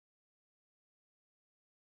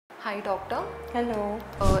Hi doctor. Hello.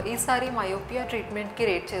 ఈసారి myopia ట్రీట్మెంట్కి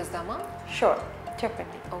rate చేద్దామా? Sure.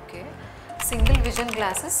 చెప్పండి. Okay. Single vision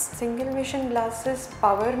glasses. Single vision glasses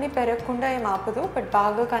పవర్ని పెరగకుండా ఏం ఆపదు, బట్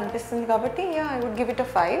బాగా కనిపిస్తుంది కాబట్టి I would give it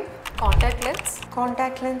 5. Contact lens.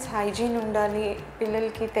 Contact lens hygiene ఉండాలి,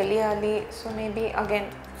 పిల్లలకి తెలియాలి, so maybe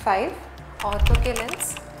again 5. ఆర్థోకే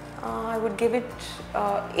lens. I would give it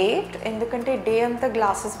 8, ఎందుకంటే డే అంతా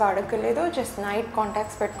గ్లాసెస్ వాడక్కర్లేదు, జస్ట్ నైట్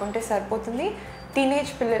కాంటాక్ట్స్ పెట్టుకుంటే సరిపోతుంది. టీనేజ్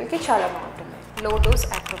పిల్లలకి చాలా బాగుంటుంది. Low dose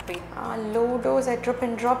atropine. Low dose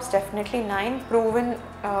atropine drops definitely 9. Proven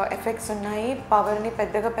effects ఉన్నాయి, పవర్ని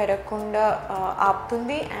పెద్దగా పెరగకుండా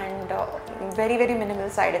ఆపుతుంది and very very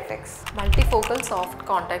minimal side effects. Multifocal soft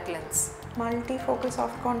contact lens. Multifocal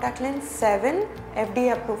soft contact lens 7, FDA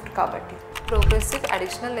approved కాబట్టి. Progressive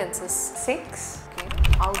additional lenses. 6. Okay.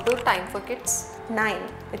 Outdoor time for kids. 9.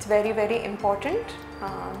 It's very very important.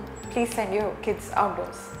 Please send your kids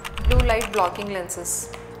outdoors. Blue light blocking lenses.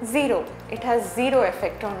 0. It has zero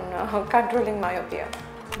effect on controlling myopia.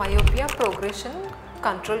 Myopia progression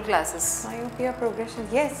control glasses. Myopia progression,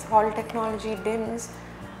 yes. Hall technology, DIMS,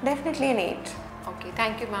 definitely an 8. Okay,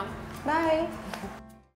 thank you ma'am. Bye.